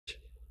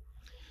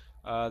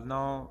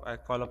Now I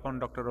call upon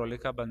Dr.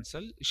 ROLIKA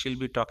BANSAL. She'll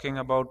be talking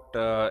about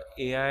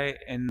AI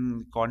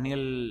in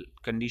corneal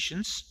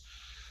conditions.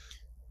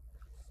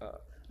 Uh,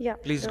 Yeah,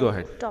 Please go the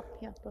ahead. top.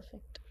 Yeah,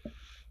 perfect.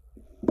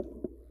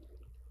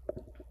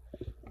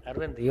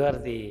 Arvind, you are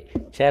the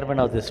chairman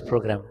of this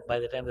program. By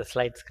the time the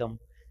slides come,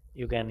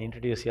 you can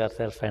introduce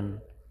yourself and.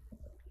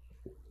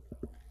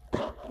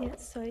 Yeah,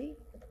 sorry.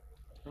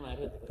 No,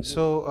 Arvind,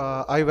 So,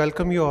 I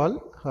welcome you all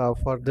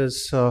for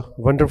this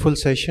wonderful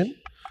session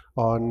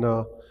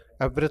on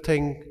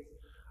everything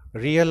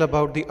real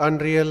about the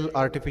unreal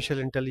artificial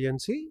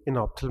intelligence in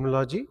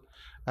ophthalmology.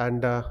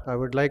 And I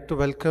would like to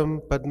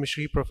welcome Padma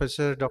Shri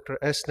Professor Dr.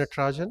 S.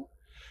 Natarajan,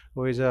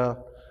 who is a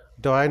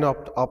doyen of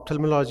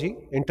ophthalmology,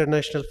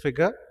 international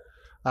figure,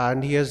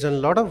 and he has done a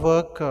lot of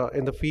work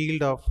in the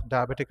field of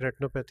diabetic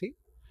retinopathy.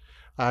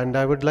 And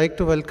I would like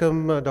to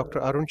welcome Dr.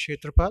 Arun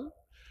Kshetrapal.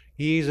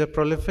 He is a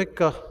prolific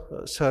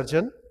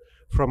surgeon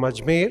from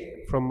Ajmer,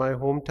 from my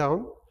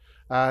hometown.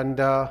 And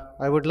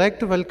I would like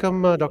to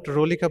welcome Dr.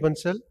 Rolika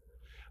Bansal,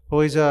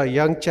 who is a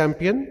young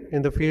champion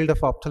in the field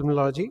of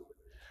ophthalmology,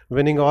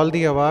 winning all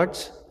the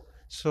awards.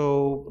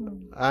 So,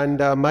 and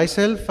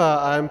myself,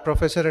 I am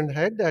professor and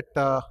head at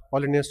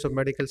All India Institute of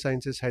Medical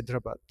Sciences,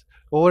 Hyderabad.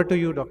 Over to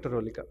you, Dr.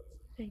 Rolika.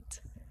 Right.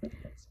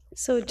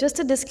 So just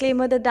a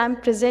disclaimer that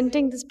I'm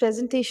presenting this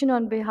presentation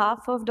on behalf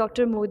of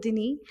Dr.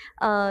 Modini.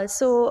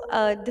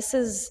 This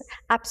is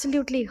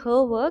absolutely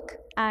her work,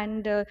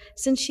 and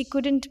since she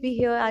couldn't be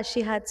here as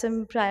she had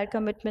some prior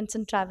commitments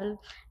and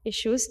travel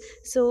issues,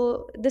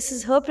 so this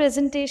is her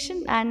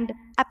presentation and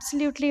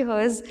absolutely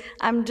hers.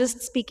 I'm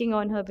just speaking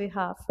on her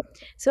behalf.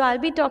 So I'll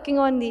be talking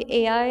on the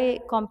AI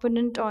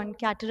component on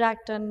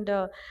cataract and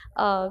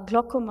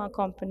glaucoma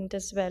component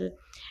as well.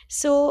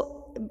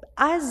 So,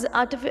 as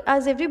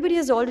everybody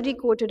has already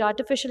quoted,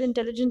 artificial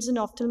intelligence in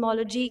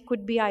ophthalmology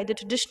could be either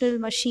traditional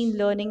machine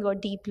learning or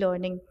deep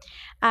learning.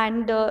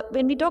 And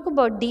when we talk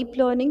about deep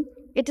learning,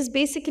 it is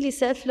basically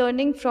self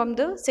learning from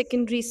the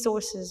secondary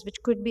sources, which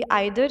could be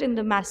either in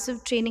the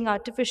massive training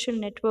artificial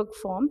network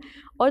form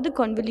or the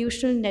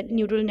convolutional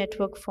neural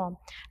network form.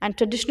 And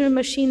traditional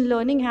machine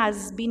learning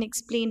has been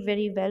explained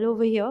very well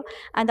over here,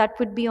 and that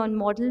would be on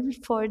model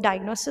for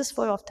diagnosis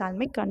for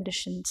ophthalmic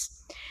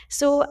conditions.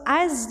 So,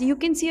 as you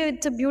can see,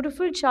 it's a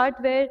beautiful chart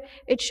where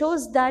it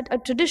shows that a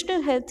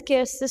traditional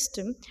healthcare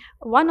system,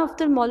 one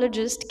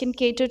ophthalmologist can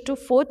cater to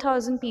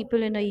 4,000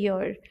 people in a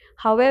year.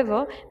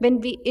 However, when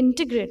we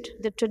integrate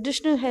the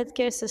traditional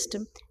healthcare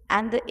system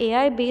and the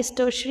AI based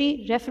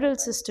tertiary referral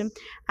system,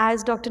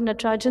 as Dr.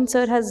 Natarajan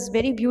sir has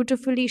very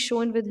beautifully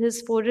shown with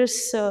his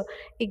Forest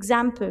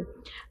example,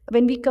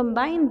 when we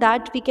combine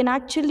that, we can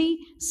actually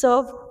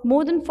serve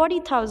more than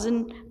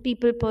 40,000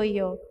 people per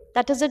year.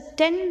 That is a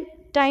 10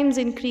 times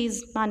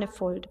increase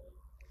manifold.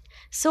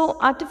 So,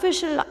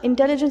 artificial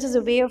intelligence is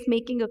a way of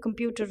making a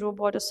computer,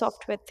 robot, or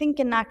software think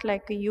and act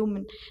like a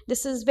human.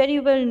 This is very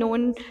well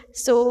known.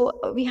 So,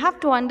 we have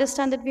to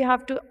understand that we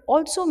have to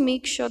also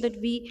make sure that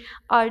we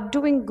are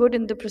doing good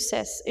in the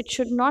process. It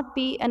should not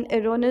be an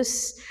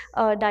erroneous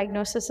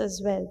diagnosis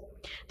as well.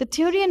 The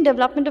theory and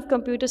development of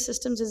computer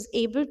systems is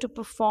able to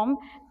perform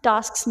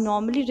tasks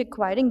normally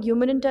requiring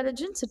human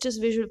intelligence, such as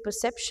visual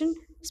perception,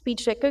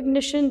 speech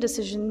recognition,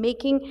 decision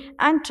making,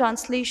 and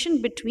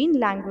translation between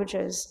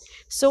languages.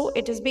 So,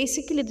 it is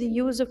basically the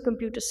use of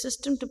computer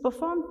system to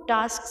perform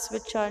tasks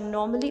which are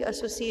normally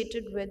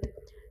associated with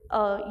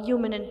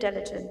human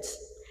intelligence.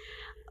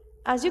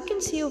 As you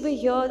can see over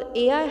here,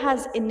 AI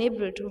has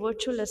enabled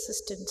virtual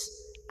assistants,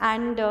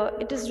 and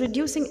it is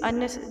reducing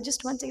unnecessary.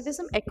 Just one second, there's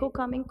some echo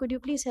coming. Could you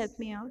please help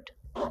me out?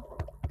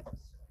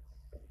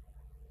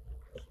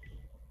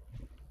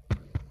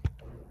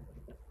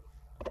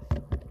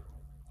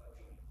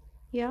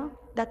 Yeah,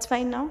 that's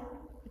fine now.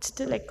 It's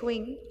still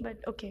echoing, but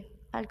okay,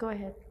 I'll go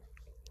ahead.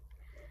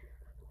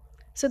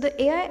 So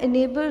the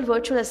AI-enabled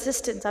virtual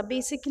assistants are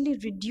basically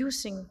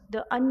reducing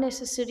the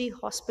unnecessary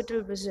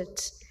hospital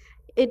visits.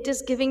 It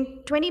is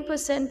giving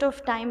 20%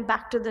 of time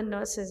back to the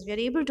nurses. We are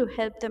able to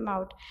help them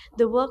out.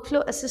 The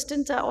workflow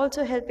assistants are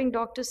also helping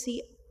doctors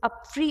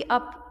free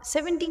up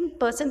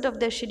 17% of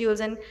their schedules.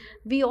 And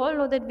we all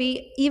know that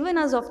we, even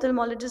as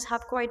ophthalmologists,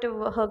 have quite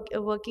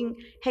a working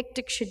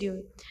hectic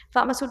schedule.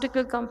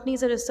 Pharmaceutical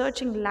companies are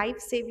researching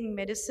life-saving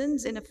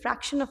medicines in a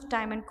fraction of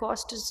time and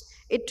cost as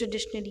it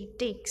traditionally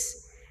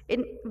takes.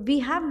 We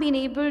have been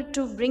able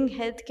to bring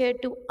healthcare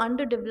to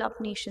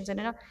underdeveloped nations, and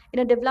in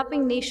a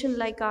developing nation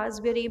like ours,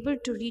 we are able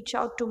to reach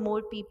out to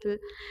more people.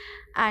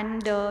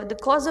 And the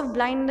cause of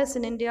blindness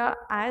in India,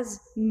 as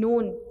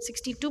known,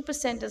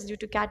 62% is due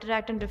to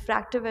cataract, and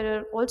refractive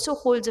error also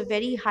holds a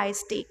very high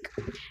stake.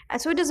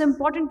 And so it is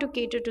important to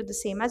cater to the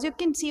same. As you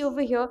can see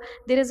over here,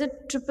 there is a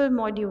triple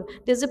module.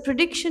 There's a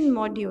prediction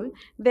module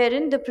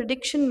wherein the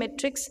prediction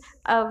metrics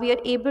we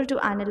are able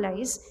to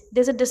analyze.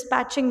 There's a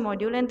dispatching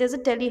module and there's a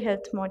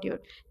telehealth module.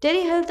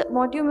 Telehealth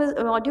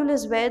module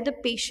is where the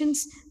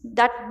patients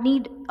that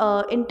need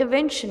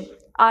intervention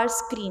are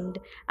screened.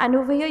 And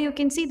over here you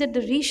can see that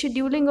the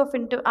rescheduling of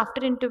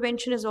after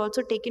intervention is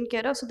also taken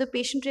care of, so the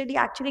patient really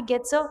actually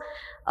gets a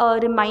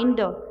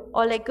reminder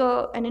or like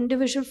an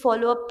individual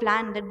follow-up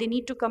plan that they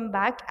need to come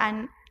back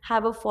and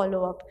have a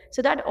follow-up.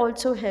 So that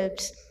also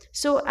helps.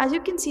 So as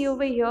you can see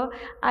over here,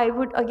 I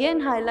would again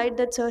highlight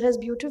that sir has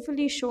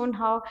beautifully shown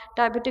how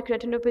diabetic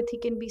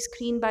retinopathy can be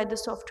screened by the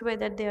software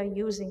that they are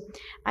using.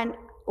 And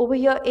over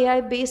here,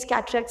 AI-based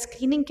cataract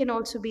screening can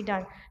also be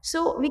done.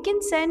 So we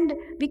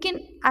can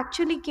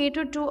actually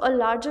cater to a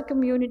larger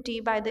community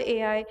by the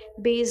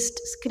AI-based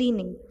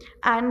screening.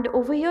 And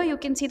over here, you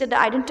can see that the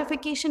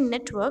identification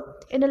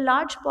network in a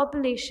large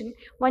population,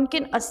 one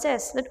can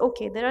assess that,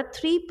 okay, there are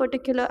 3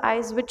 particular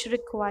eyes which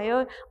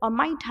require or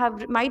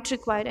might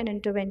require an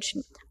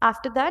intervention.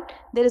 After that,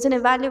 there is an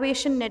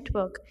evaluation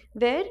network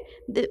where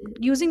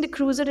using the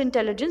cruiser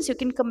intelligence, you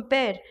can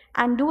compare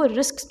and do a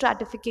risk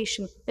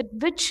stratification at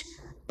which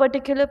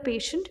particular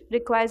patient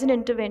requires an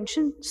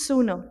intervention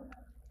sooner.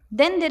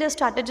 Then there are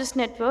strategist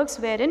networks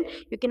wherein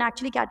you can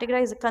actually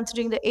categorize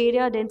considering the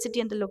area, density,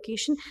 and the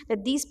location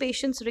that these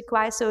patients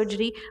require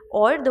surgery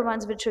or the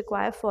ones which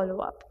require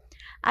follow-up.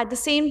 At the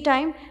same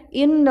time,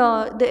 in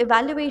the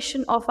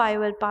evaluation of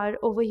IOL power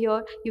over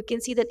here, you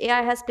can see that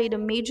AI has played a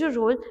major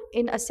role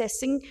in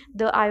assessing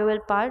the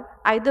IOL power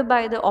either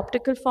by the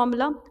optical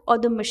formula or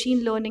the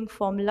machine learning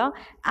formula,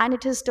 and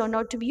it has turned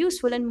out to be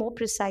useful and more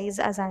precise,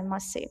 as I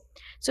must say.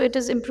 So it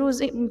is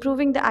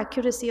improving the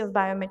accuracy of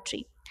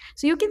biometry.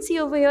 So you can see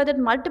over here that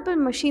multiple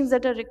machines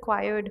that are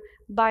required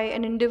by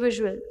an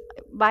individual,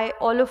 by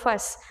all of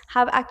us,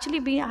 has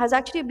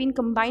actually been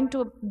combined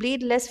to a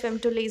blade-less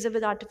femtolaser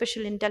with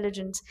artificial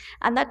intelligence,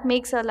 and that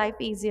makes our life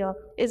easier.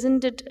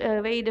 Isn't it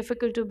very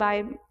difficult to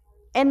buy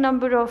n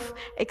number of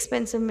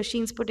expensive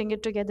machines, putting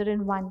it together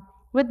in one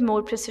with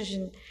more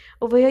precision?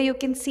 Over here you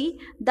can see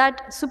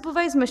that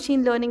supervised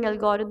machine learning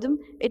algorithm,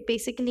 it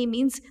basically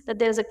means that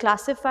there is a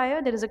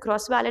classifier, there is a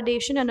cross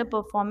validation, and a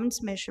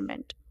performance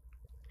measurement.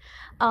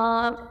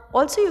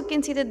 Also, you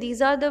can see that these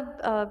are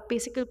the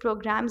basic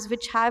programs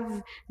which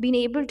have been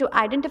able to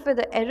identify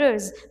the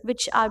errors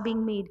which are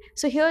being made.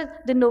 So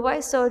here, the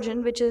novice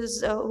surgeon, which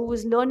is who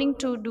is learning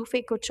to do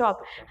phaco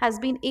chop, has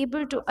been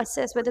able to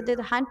assess whether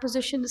the hand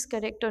position is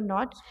correct or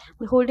not,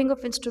 the holding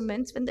of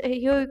instruments.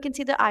 Here you can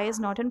see the eye is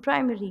not in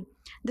primary.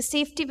 The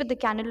safety with the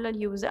cannula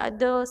use.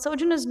 The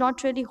surgeon is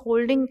not really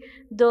holding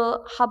the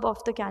hub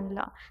of the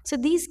cannula. So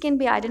these can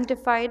be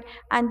identified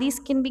and these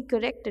can be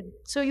corrected.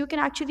 So you can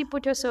actually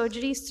put your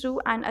surgeries through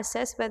and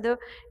assess whether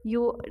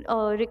you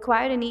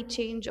require any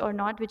change or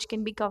not, which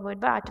can be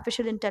covered by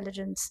artificial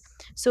intelligence.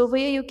 So over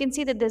here you can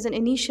see that there's an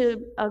initial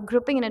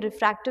grouping and a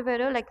refractive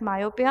error like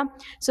myopia.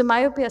 So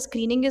myopia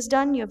screening is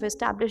done, you've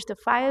established the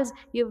files,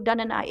 you've done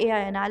an AI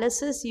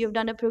analysis, you've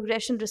done a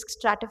progression risk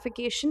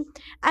stratification,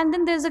 and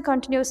then there's a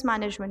continuous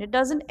management. It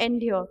doesn't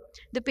end here.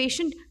 The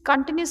patient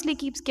continuously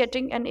keeps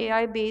getting an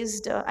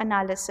AI-based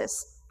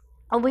analysis.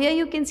 Over here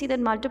you can see that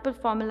multiple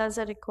formulas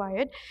are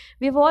required.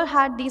 We've all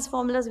had these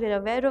formulas, we're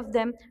aware of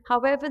them.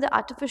 However, the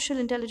artificial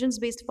intelligence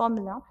based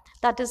formula,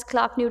 that is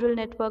Clark neural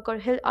network or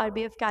Hill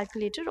RBF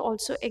calculator,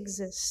 also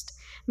exists,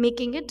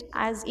 making it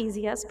as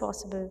easy as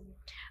possible.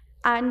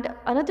 And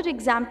another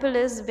example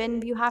is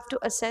when you have to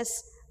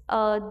assess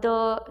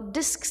the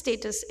disc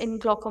status in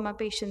glaucoma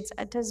patients.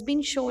 It has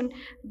been shown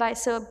by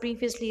Sir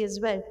previously as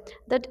well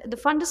that the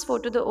fundus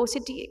photo, the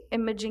OCT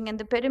imaging, and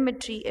the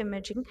perimetry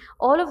imaging,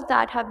 all of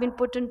that have been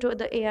put into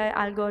the AI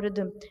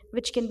algorithm,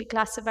 which can be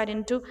classified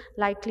into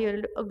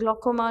likely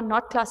glaucoma,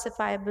 not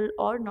classifiable,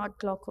 or not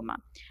glaucoma.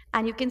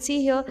 And you can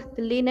see here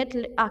the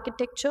LayNet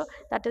architecture,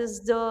 that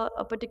is the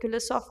particular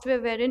software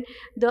wherein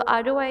the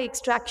ROI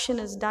extraction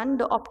is done,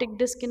 the optic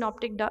disc and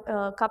optic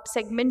cup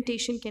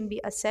segmentation can be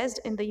assessed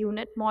in the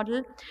unit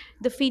model,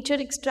 the feature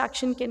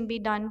extraction can be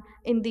done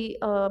in the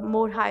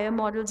more higher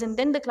models, and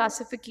then the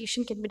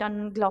classification can be done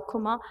in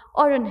glaucoma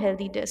or in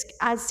healthy disc,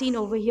 as seen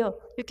over here.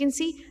 You can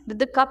see that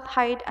the cup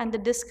height and the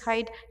disc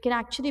height can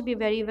actually be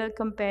very well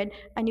compared,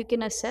 and you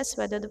can assess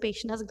whether the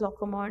patient has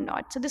glaucoma or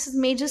not. So this is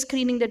major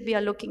screening that we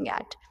are looking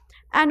at.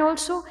 And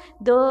also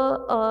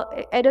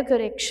the error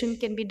correction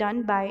can be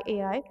done by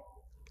AI.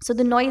 So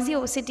the noisy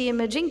OCT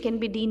imaging can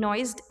be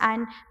denoised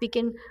and we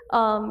can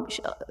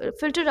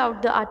filter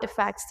out the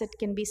artifacts that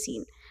can be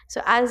seen.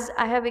 So as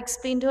I have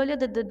explained earlier,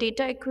 that the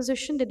data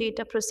acquisition, the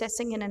data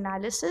processing and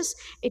analysis,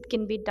 it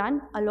can be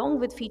done along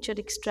with feature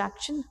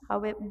extraction,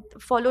 however,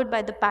 followed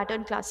by the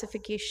pattern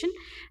classification,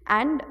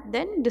 and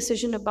then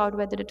decision about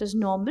whether it is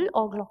normal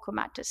or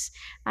glaucomatous.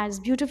 As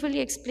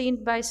beautifully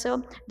explained by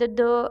Sir, that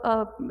the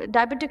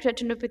diabetic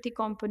retinopathy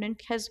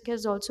component has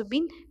also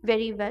been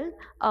very well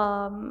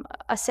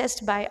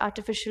assessed by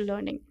artificial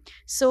learning.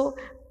 So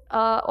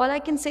all I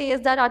can say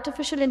is that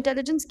artificial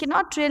intelligence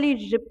cannot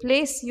really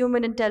replace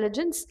human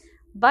intelligence,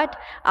 but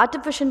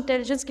artificial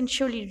intelligence can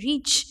surely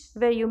reach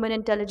where human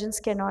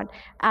intelligence cannot.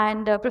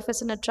 And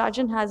Professor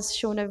Natarajan has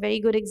shown a very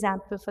good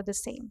example for the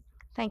same.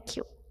 Thank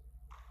you.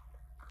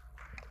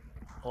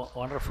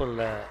 Wonderful,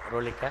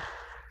 Rolika.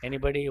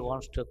 Anybody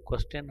wants to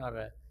question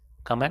or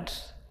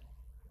comments?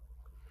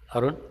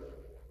 Arun?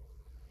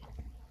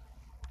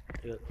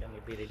 You can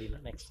be ready now.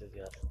 Next is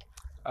yours.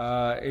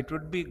 It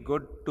would be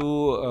good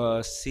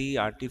to see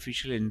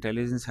artificial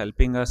intelligence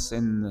helping us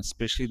in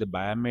especially the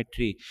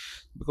biometry,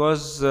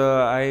 because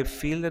I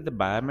feel that the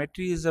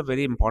biometry is a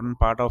very important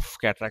part of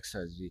cataract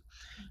surgery,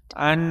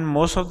 and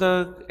most of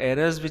the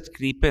errors which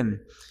creep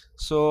in.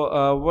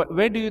 So,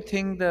 where do you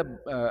think the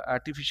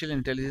artificial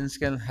intelligence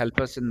can help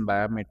us in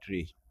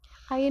biometry?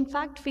 I, in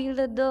fact, feel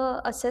that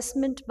the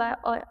assessment by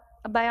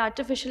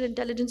artificial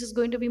intelligence is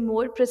going to be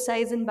more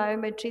precise in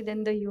biometry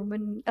than the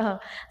human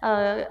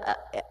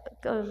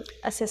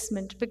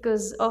assessment,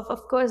 because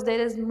of course there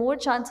is more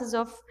chances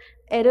of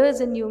errors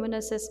in human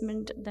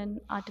assessment than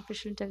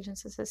artificial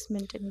intelligence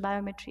assessment in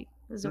biometry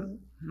zone.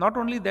 Not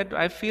only that,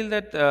 I feel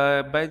that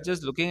by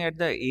just looking at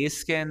the A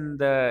scan,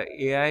 the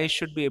AI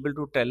should be able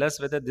to tell us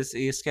whether this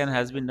A scan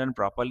has been done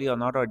properly or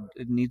not, or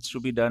it needs to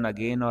be done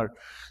again, or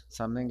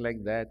something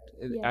like that.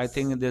 I Yes.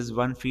 think there's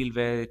one field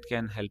where it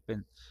can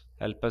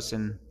help us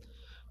in.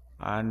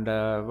 And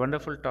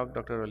wonderful talk,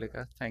 Dr.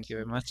 Rolika. Thank you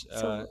very much.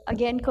 So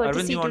again,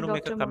 Arvind, courtesy you want to to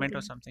make a Dr. comment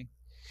or Modini. something?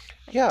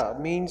 Yeah,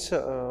 means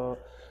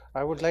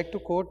I would like to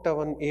quote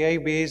one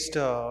AI-based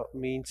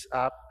means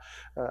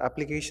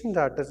application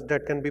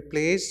that can be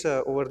placed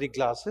over the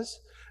glasses,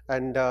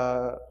 and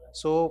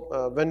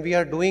when we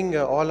are doing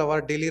all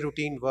our daily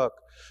routine work,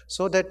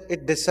 so that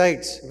it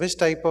decides which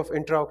type of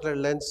intraocular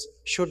lens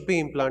should be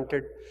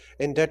implanted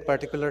in that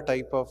particular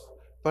type of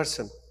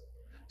person.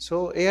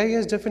 So AI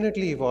has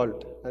definitely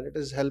evolved, and it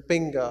is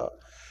helping the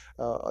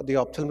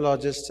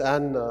ophthalmologists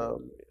and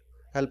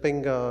helping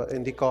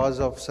in the cause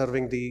of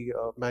serving the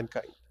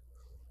mankind.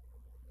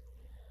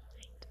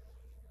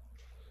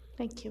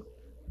 Thank you.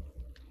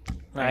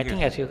 No, I Thank you.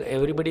 think as you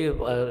everybody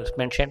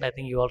mentioned, I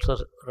think you also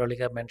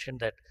Rolika mentioned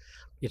that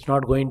it's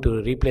not going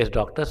to replace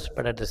doctors,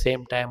 but at the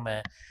same time,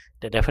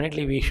 that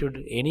definitely we should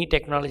any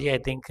technology. I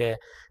think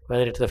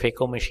whether it's a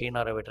phaco machine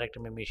or a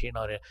vitrectomy machine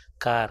or a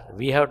car,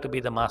 we have to be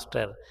the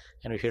master,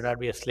 and we should not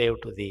be a slave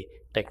to the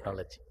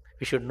technology.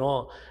 We should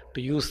know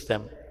to use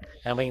them.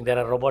 I mean, there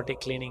are robotic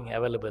cleaning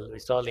available.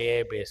 It's all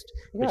AI based,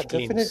 Yeah, which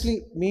cleans.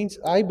 definitely means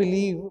I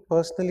believe,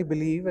 personally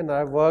believe, and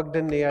I've worked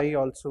in AI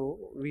also.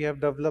 We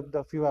have developed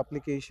a few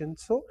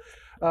applications. So,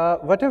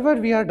 whatever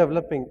we are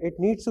developing, it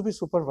needs to be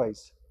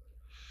supervised.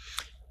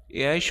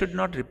 AI should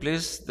not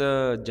replace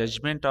the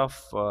judgment of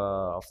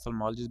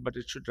ophthalmologists, but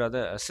it should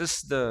rather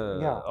assist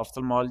Yeah, the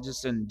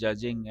ophthalmologist in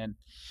judging and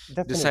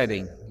definitely,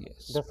 deciding.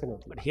 Yes.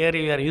 definitely. But here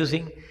you are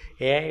using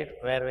AI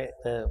where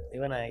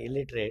even a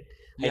illiterate,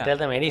 I Yeah. tell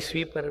them any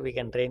sweeper we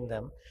can train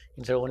them.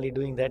 Instead of only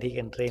doing that, he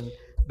can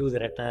do the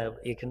retina.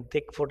 He can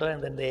take photo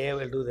and then the AI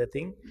will do the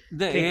thing.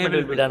 The AI Treatment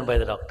will will, be done by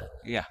the doctor.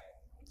 yeah,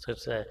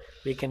 So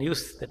we can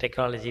use the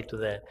technology to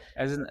the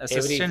as an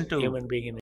every assistant to human being in